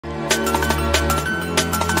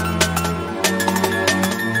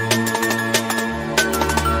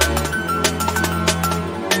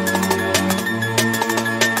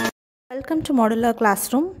Welcome to Modular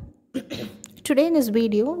Classroom. Today in this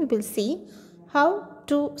video we will see how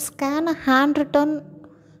to scan a handwritten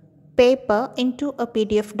paper into a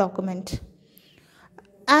PDF document.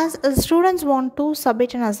 As students want to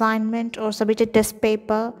submit an assignment or submit a test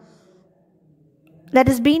paper that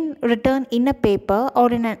has been written in a paper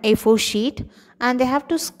or in an A4 sheet, and they have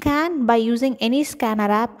to scan by using any scanner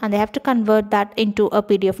app, and they have to convert that into a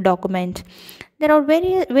PDF document. There are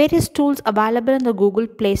various tools available in the Google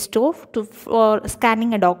Play Store for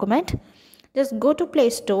scanning a document. Just go to Play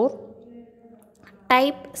Store,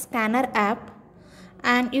 type scanner app,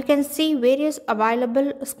 and you can see various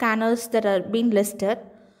available scanners that are being listed.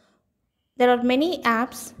 There are many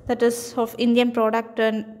apps, that is of Indian product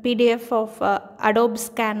and PDF of Adobe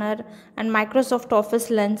Scanner and Microsoft Office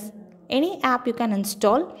Lens. Any app you can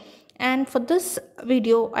install. And for this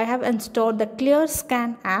video, I have installed the Clear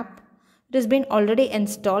Scan app. It has been already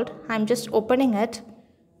installed. I'm just opening it.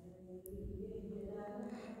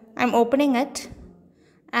 I'm opening it.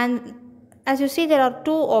 And as you see, there are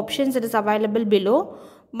two options that is available below.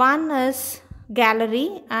 One is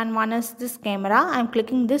gallery and one is this camera. I'm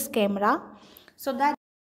clicking this camera so that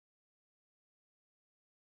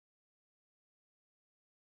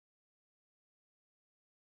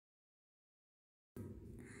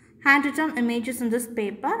handwritten images in this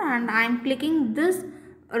paper, and I'm clicking this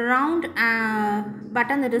round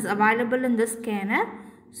button that is available in this scanner.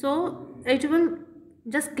 So it will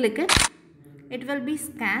just click it. It will be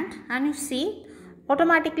scanned, and you see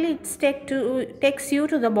automatically it takes you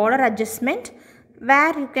to the border adjustment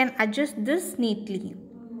where you can adjust this neatly.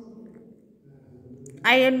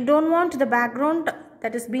 I don't want the background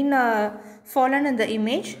that has been fallen in the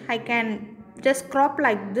image. I can just crop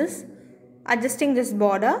like this, adjusting this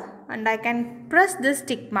border, and I can press this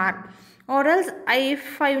tick mark, or else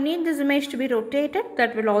if I need this image to be rotated,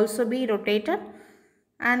 that will also be rotated,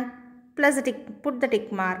 and put the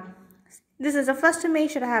tick mark. This is the first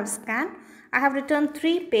image that I have scanned. I have returned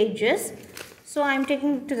 3 pages, so I am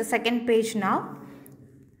taking to the second page now.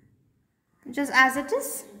 Just as it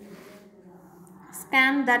is,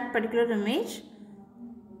 scan that particular image.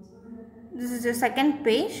 This is the second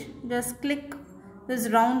page. Just click this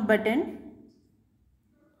round button,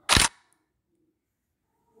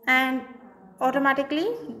 and automatically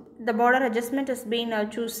the border adjustment has been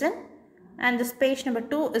chosen, and this page number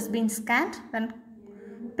 2 is being scanned. Then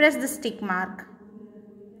press this tick mark.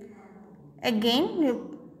 Again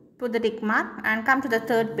you put the tick mark and come to the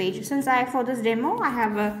third page. Since for this demo I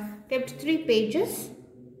have kept 3 pages,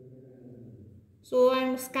 so I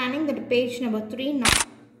am scanning the page number 3 now.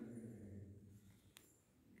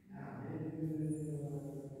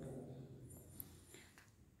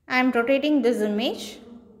 I am rotating this image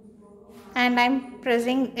and I am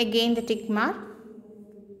pressing again the tick mark.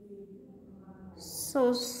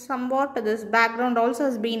 So somewhat this background also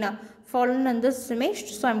has been fallen in this image,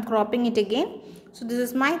 so I am cropping it again. So this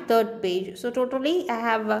is my third page. So totally I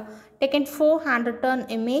have taken 4 handwritten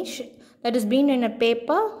image that has been in a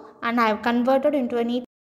paper, and I have converted into a neat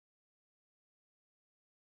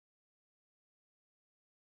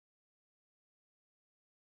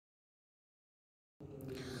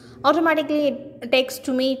automatically. It takes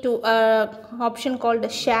to me to option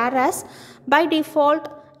called share as. By default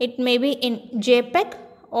it may be in JPEG,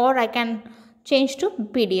 or I can change to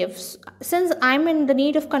PDFs. Since I'm in the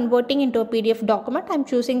need of converting into a PDF document, I'm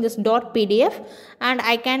choosing this .pdf, and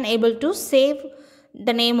I can able to save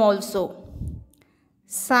the name also,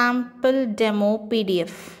 sample demo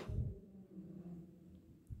PDF,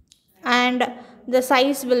 and the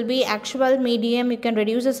size will be actual, medium. You can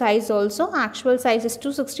reduce the size also. Actual size is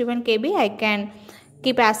 261 KB. I can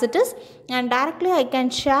keep as it is, and directly I can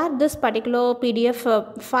share this particular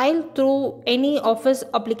PDF file through any Office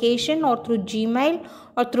application, or through Gmail,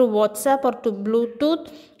 or through WhatsApp, or to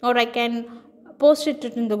Bluetooth, or I can post it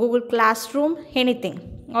in the Google Classroom,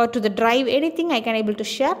 anything, or to the Drive, anything I can able to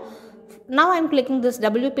share. Now I am clicking this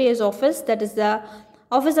WPS Office, that is the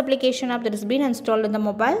Office application app that has been installed in the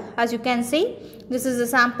mobile. As you can see, this is a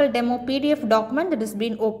sample demo PDF document that has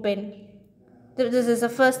been opened. This is the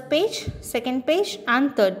first page, second page,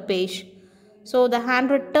 and third page. So the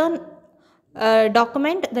handwritten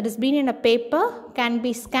document that has been in a paper can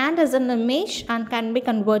be scanned as an image and can be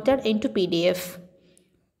converted into PDF.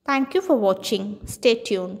 Thank you for watching. Stay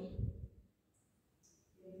tuned.